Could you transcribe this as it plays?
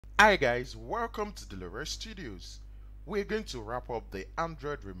Hi guys, welcome to Delaware Studios. We're going to wrap up the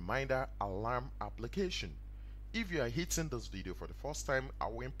Android Reminder Alarm application. If you are hitting this video for the first time, I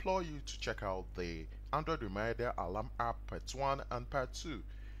will implore you to check out the Android Reminder Alarm app part 1 and part 2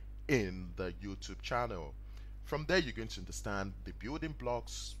 in the YouTube channel. From there you're going to understand the building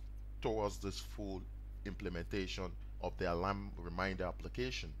blocks towards this full implementation of the Alarm Reminder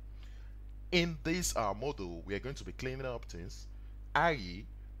application. In this module, we are going to be cleaning up things, i.e.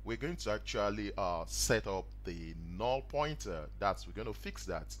 we're going to actually set up the null pointer. We're going to fix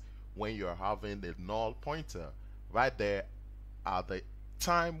that when you're having the null pointer right there at the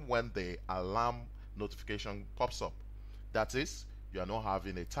time when the alarm notification pops up. That is, you are not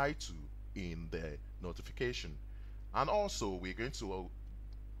having a title in the notification. And also we're going to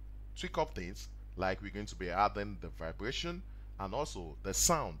tweak up things, like we're going to be adding the vibration and also the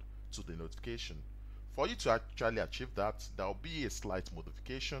sound to the notification. For you to actually achieve that, there will be a slight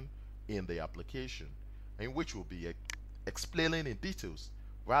modification in the application, in which we'll be explaining in details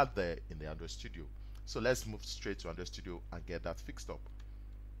right there in the Android Studio. So let's move straight to Android Studio and get that fixed up.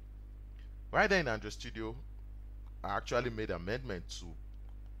 Right there in Android Studio, I actually made an amendment to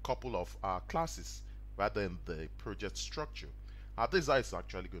a couple of classes rather than the project structure. This is how it's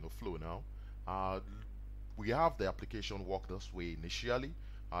actually going to flow now. We have the application work this way initially.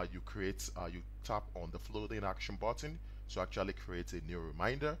 You tap on the floating action button to actually create a new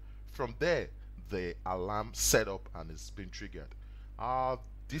reminder. From there, the alarm set up and it's been triggered.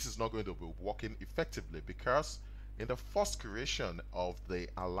 This is not going to be working effectively because in the first creation of the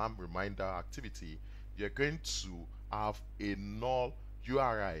alarm reminder activity, you're going to have a null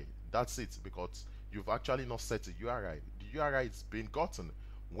URI. That's it, because you've actually not set a URI. The URI is being gotten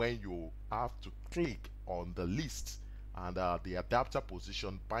when you have to click on the list, and the adapter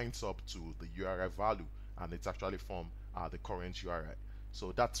position binds up to the URI value, and it's actually from the current URI.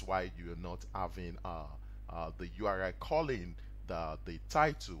 So that's why you're not having the URI calling the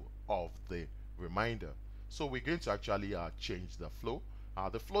title of the reminder. So we're going to actually change the flow.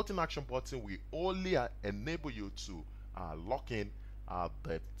 The floating action button will only enable you to lock in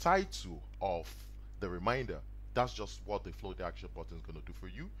the title of the reminder. That's just what the floating action button is going to do for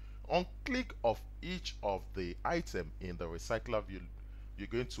you. On click of each of the item in the recycler view, you're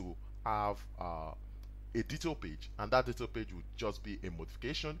going to have a detail page, and that detail page will just be a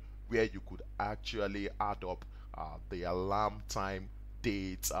modification where you could actually add up the alarm time,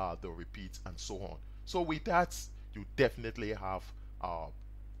 date, the repeat, and so on. So with that, you definitely have a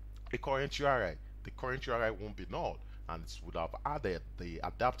current URI. The current URI won't be null, and it would have added the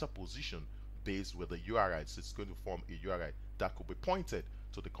adapter position based with the URI. So it's going to form a URI that could be pointed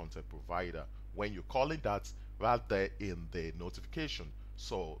to the content provider when you're calling that right there in the notification.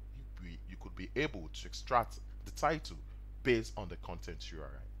 So you could be able to extract the title based on the content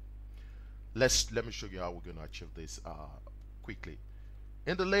URI. Let me show you how we're going to achieve this quickly.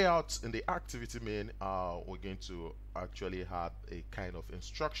 In the layout, in the activity main, we're going to actually have a kind of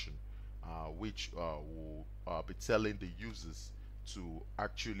instruction which will be telling the users to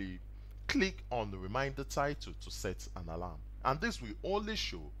actually click on the reminder title to set an alarm. And this will only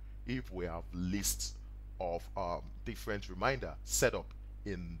show if we have lists of different reminder set up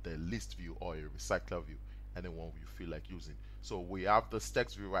in the list view or a recycler view, anyone you feel like using. So we have this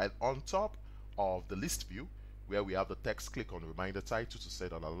text view right on top of the list view, where we have the text click on reminder title to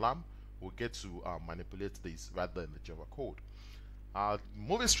set an alarm. We'll get to manipulate this right there in the Java code.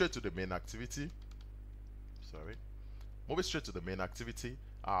 Moving straight to the main activity. Moving straight to the main activity.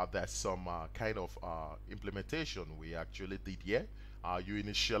 There's some kind of implementation we actually did here. You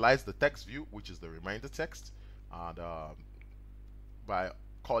initialize the text view, which is the reminder text, and by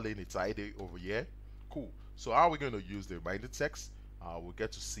calling its ID over here. Cool. So how are we going to use the reminder text? We'll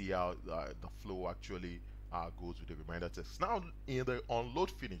get to see how the flow actually goes with the reminder text. Now in the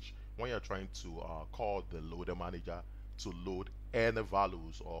onload finish, when you're trying to call the loader manager to load any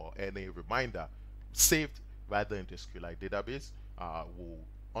values or any reminder saved rather than the SQLite database,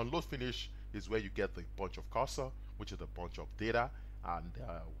 onload finish is where you get the bunch of cursor, which is a bunch of data, and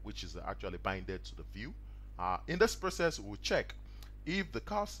which is actually binded to the view. In this process, we'll check if the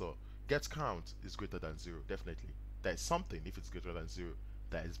cursor gets count is greater than 0. Definitely there is something. If it's greater than 0,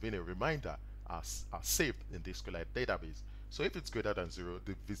 there has been a reminder saved in the SQLite database. So if it's greater than 0,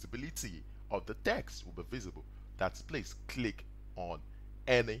 the visibility of the text will be visible. That's please click on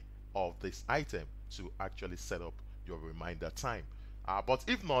any of this item to actually set up your reminder time. But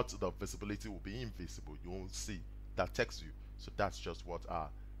if not, the visibility will be invisible. You won't see that text view. So that's just what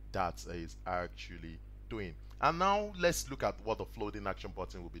that is actually doing. And now let's look at what the floating action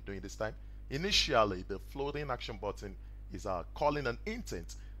button will be doing this time. Initially, the floating action button is calling an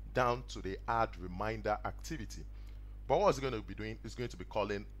intent down to the add reminder activity. But what it's going to be doing is going to be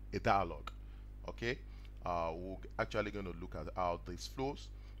calling a dialog. Okay, we're actually going to look at how this flows.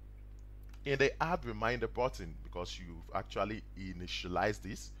 In the add reminder button, because you've actually initialized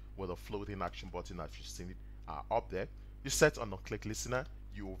this with a floating action button as you've seen it up there, you set on OnClick listener,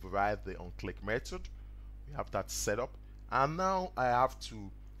 you override the OnClick method. We have that set up, and now I have to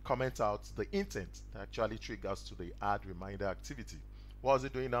comment out the intent that actually triggers to the add reminder activity. What is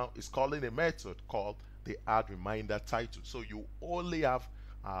it doing now? It's calling a method called the add reminder title. So you only have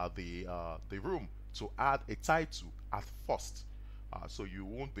the room to add a title at first. So you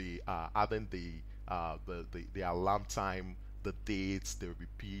won't be adding the alarm time, the dates, the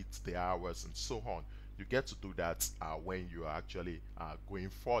repeats, the hours, and so on. You get to do that when you are actually going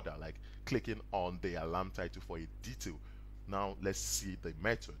further, like clicking on the alarm title for a detail. Now let's see the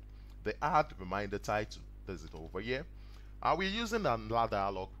method. The add reminder title, there's it over here. We're using another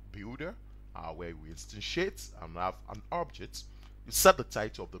dialog builder where we instantiate and have an object. You set the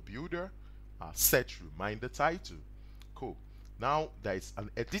title of the builder, set reminder title. Cool. Now there is an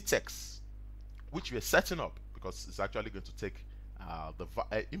edit text which we are setting up because it's actually going to take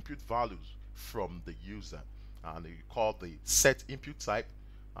the input values from the user, and you call the set input type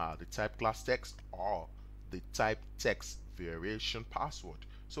the type class text or the type text variation password.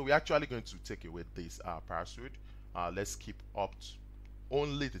 So we're actually going to take away this password. Let's keep up to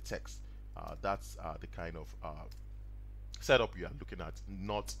only the text. That's the kind of setup we are looking at,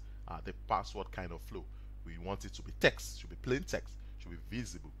 not the password kind of flow. We want it to be text, should be plain text, should be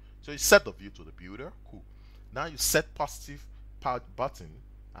visible. So you set the view to the builder. Cool. Now you set positive button,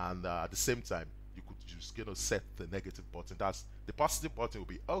 and at the same time you could just set the negative button. That's the positive button will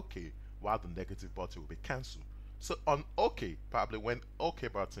be okay, while the negative button will be cancel. So on OK, probably when OK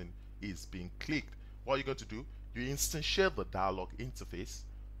button is being clicked, what you're going to do, you instantiate the dialog interface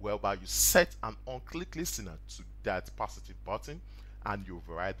whereby you set an OnClick listener to that positive button, and you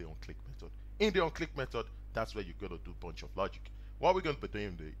override the OnClick method. In the OnClick method, that's where you're going to do a bunch of logic. What we're going to be doing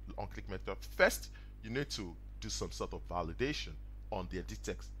in the OnClick method, first you need to do some sort of validation on the edit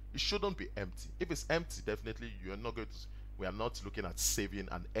text. It shouldn't be empty. If it's empty, definitely you're not going to, we are not looking at saving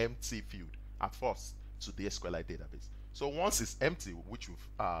an empty field at first to the SQLite database. So once it's empty, which we've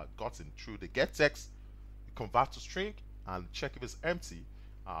gotten through the get text, you convert to string and check if it's empty.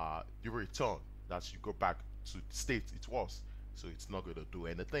 You return, that you go back to the state it was. So it's not going to do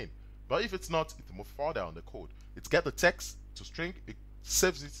anything. But if it's not, it move further on the code. It get the text to string, it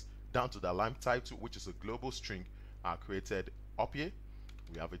saves it down to the alarm title, which is a global string created up here.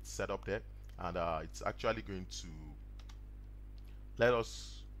 We have it set up there, and it's actually going to let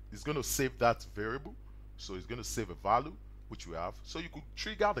us, it's going to save that variable. So it's going to save a value which we have. So you could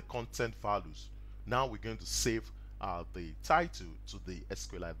trigger the content values. Now we're going to save the title to the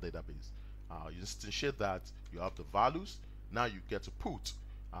SQLite database. You instantiate that, you have the values. Now you get to put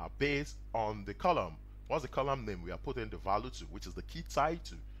based on the column. What's the column name? We are putting the value to, which is the key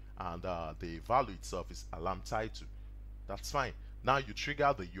title, and the value itself is alarm title. That's fine. Now you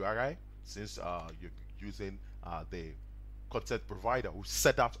trigger the URI since you're using the content provider. We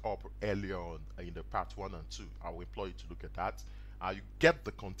set that up earlier on in the part 1 and 2. I will employ you to look at that. You get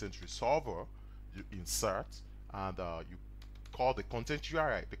the content resolver, you insert, and you call the content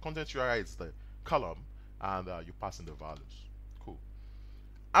URI. The content URI is the column, and you pass in the values. Cool.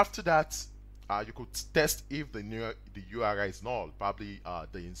 After that, you could test if the URI is null. Probably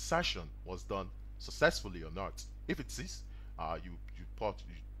the insertion was done successfully or not. If it is, you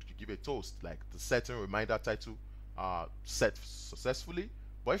give a toast like the setting reminder title set successfully.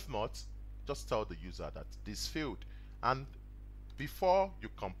 But if not, just tell the user that this failed. And before you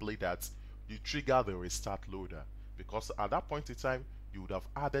complete that, you trigger the restart loader, because at that point in time you would have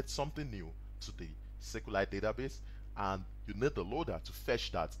added something new to the SQLite database, and you need the loader to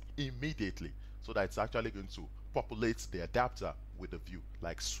fetch that immediately, so that it's actually going to populate the adapter with the view,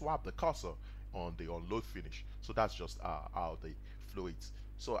 like swap the cursor on the onload finish. So that's just how they flow it.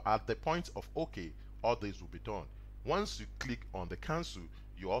 So at the point of OK, all this will be done. Once you click on the cancel,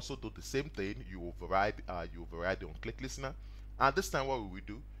 you also do the same thing. You override the OnClick listener, and this time what we will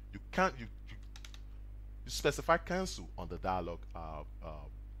do, you specify cancel on the dialog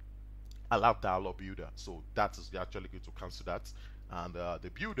allow dialog builder. So that is actually going to cancel that, and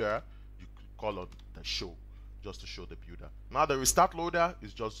the builder you could call on the show just to show the builder. Now the restart loader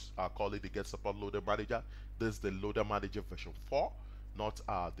is just call it the get support loader manager. This is the loader manager version 4, not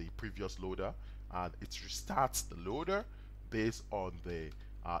the previous loader, and it restarts the loader based on the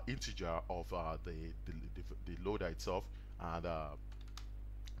integer of the loader itself and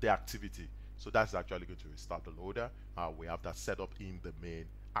the activity. So that's actually going to restart the loader. We have that set up in the main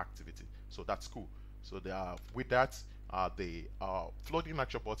activity. So that's cool. So with that, the floating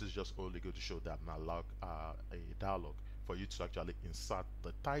action button is just only going to show that a dialog for you to actually insert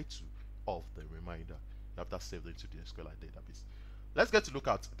the title of the reminder. You have that saved into the SQLite database. Let's get to look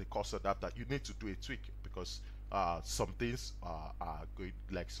at the course adapter. You need to do a tweak because some things are going,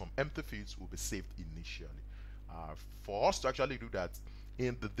 like some empty fields will be saved initially. For us to actually do that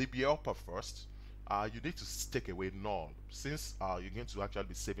in the DB helper first, you need to take away null, since you're going to actually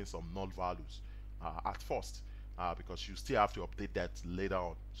be saving some null values at first, because you still have to update that later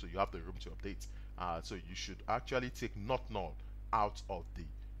on, so you have the room to update. So you should actually take not null out of the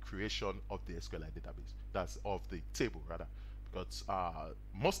creation of the SQLite database, that's of the table rather, because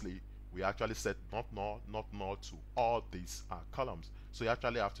mostly we actually set not null to all these columns. So you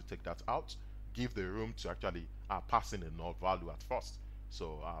actually have to take that out, give the room to actually pass in a null value at first.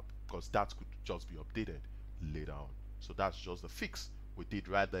 So because that could just be updated later on. So that's just the fix we did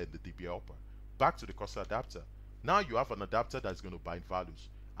right there in the DB helper. Back to the cursor adapter. Now you have an adapter that's going to bind values,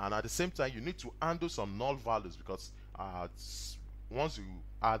 and at the same time you need to undo some null values, because once you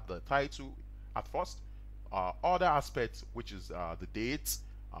add the title at first, other aspects, which is the date,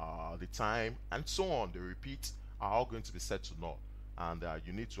 the time, and so on, the repeat, are all going to be set to null. And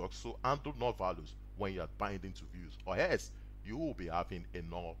you need to also undo null values when you are binding to views, or else you will be having a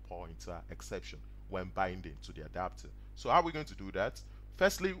null pointer exception when binding to the adapter. So how are we going to do that?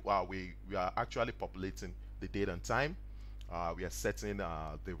 Firstly, we are actually populating the date and time. We are setting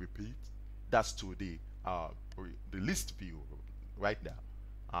the repeat, that's to the list view right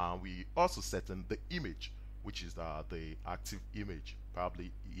now. We also setting the image, which is the active image,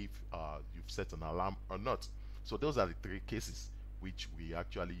 probably if you've set an alarm or not. So those are the three cases which we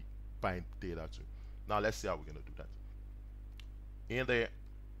actually bind data to. Now let's see how we're going to do that. In the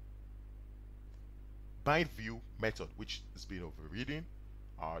bind view method, which is being overridden,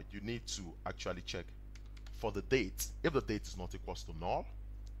 you need to actually check for the date. If the date is not equals to null,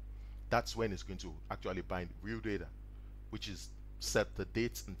 that's when it's going to actually bind real data, which is set the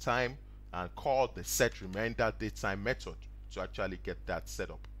date and time and call the set reminder datetime method to actually get that set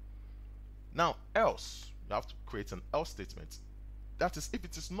up. Now else, you have to create an else statement. That is if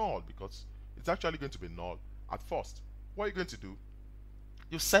it is null, because it's actually going to be null at first. What are you going to do?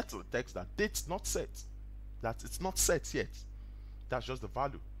 You set to the text that date's not set, that it's not set yet. That's just the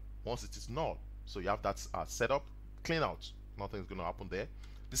value once it is null. So you have that set up, clean out, nothing's going to happen there.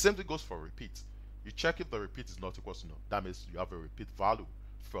 The same thing goes for repeat. You check if the repeat is not equal to null. That means you have a repeat value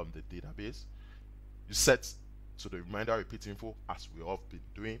from the database. You set to the reminder repeat info as we have been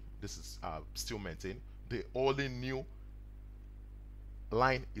doing. This is still maintained. The only new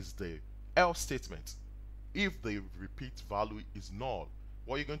line is the else statement. If the repeat value is null,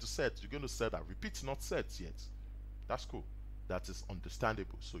 what you're going to set? You're going to set that repeat not set yet. That's cool. That is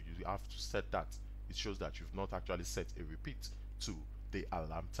understandable. So you have to set that. It shows that you've not actually set a repeat to the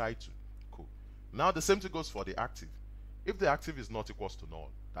alarm title. Cool. Now the same thing goes for the active. If the active is not equals to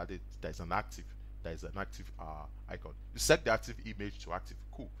null, that is, there's an active icon. You set the active image to active.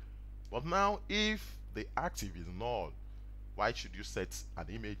 Cool. But now if the active is null, why should you set an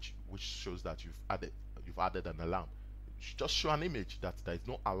image which shows that you've added an alarm? You should just show an image that there is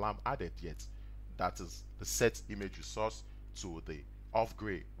no alarm added yet. That is the set image resource to the off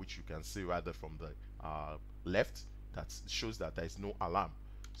gray, which you can see rather from the left, that shows that there is no alarm.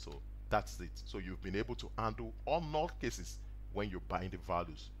 So that's it. So you've been able to handle all null cases when you bind the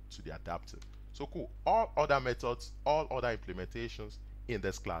values to the adapter. So cool. All other methods, all other implementations in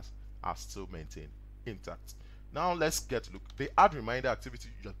this class are still maintained intact. Now let's get to look. The add reminder activity,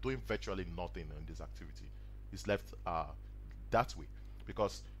 you're doing virtually nothing in this activity. It's left that way,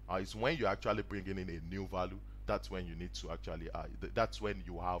 because it's when you're actually bringing in a new value, that's when you need to actually that's when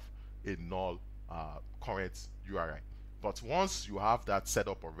you have a null current URI. But once you have that set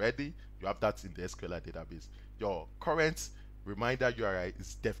up already, you have that in the SQLite database, your current reminder URI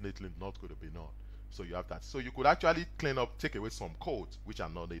is definitely not going to be null. So you have that. So you could actually clean up, take away some codes which are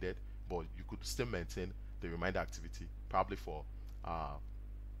not needed, but you could still maintain the reminder activity, probably for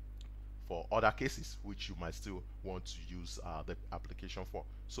other cases which you might still want to use the application for.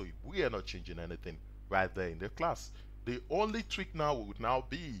 So we are not changing anything right there in the class. The only trick now would now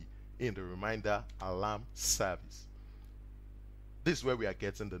be in the reminder alarm service. This is where we are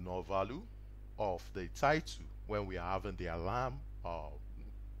getting the null value of the title when we are having the alarm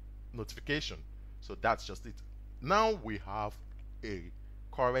notification. So that's just it. Now we have a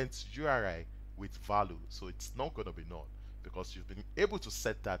current URI with value, so it's not going to be null because you've been able to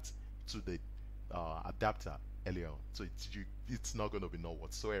set that to the adapter earlier on. So it's not going to be null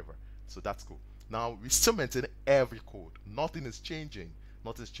whatsoever. So that's cool. Now we still maintain every code. Nothing is changing.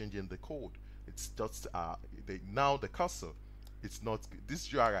 nothing's changing the code. It's just now the cursor, it's not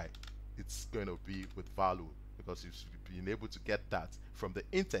this URI, it's going to be with value, because you've been able to get that from the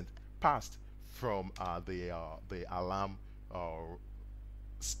intent passed from the alarm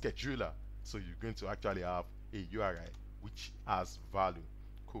scheduler. So you're going to actually have a URI which has value.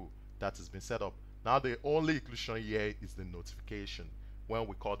 Cool, that has been set up. Now the only inclusion here is the notification. When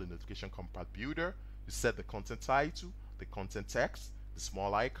we call the notification compat builder, you set the content title, the content text, the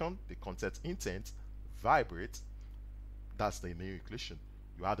small icon, the content intent, vibrate. That's the new inclusion.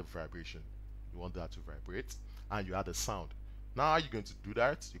 You add a vibration, you want that to vibrate, and you add a sound. Now you're going to do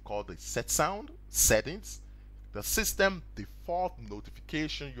that. You call the set sound settings, the system default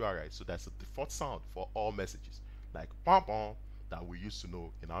notification URI. So that's a default sound for all messages, like pom pom that we used to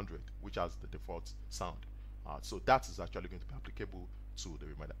know in Android, which has the default sound. So that is actually going to be applicable to the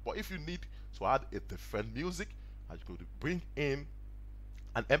reminder. But if you need to add a different music, you could bring in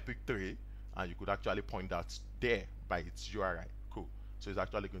an MP3, and you could actually point that there by its URI. Cool. So it's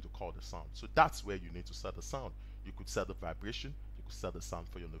actually going to call the sound. So that's where you need to set the sound. You could set the vibration, you could set the sound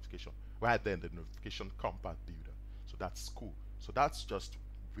for your notification right there in the notification compat builder. So that's cool. So that's just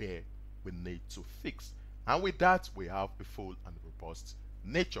where we need to fix. And with that, we have a full and robust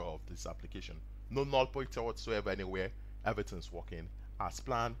nature of this application. No null pointer whatsoever anywhere. Everything's working as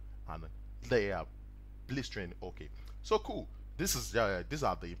planned, and they are blistering okay. So cool. These are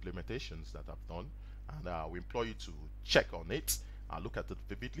the implementations that I've done, and we implore you to check on it and look at it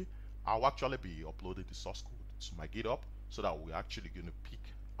vividly. I'll actually be uploading the source code to my GitHub, so that we're actually going to pick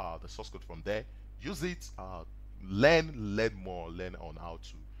the source code from there, use it, learn on how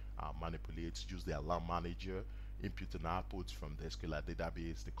to manipulate, use the alarm manager, input and output from the SQLite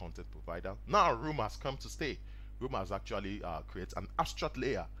database, the content provider. Now Room has come to stay. Room has actually created an abstract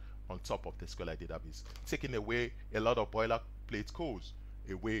layer on top of the SQLite database, taking away a lot of boilerplate codes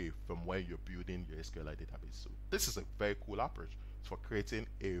away from when you're building your SQLite database. So this is a very cool approach for creating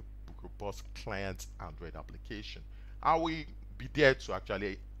a robust client Android application. I will be there to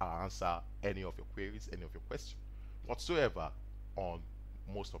actually answer any of your queries, any of your questions whatsoever on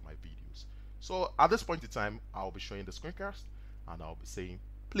most of my videos. So at this point in time, I'll be showing the screencast, and I'll be saying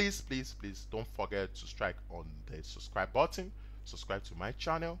please don't forget to strike on the subscribe button, subscribe to my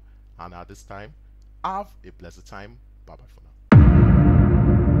channel, and at this time, have a blessed time. Bye bye for now.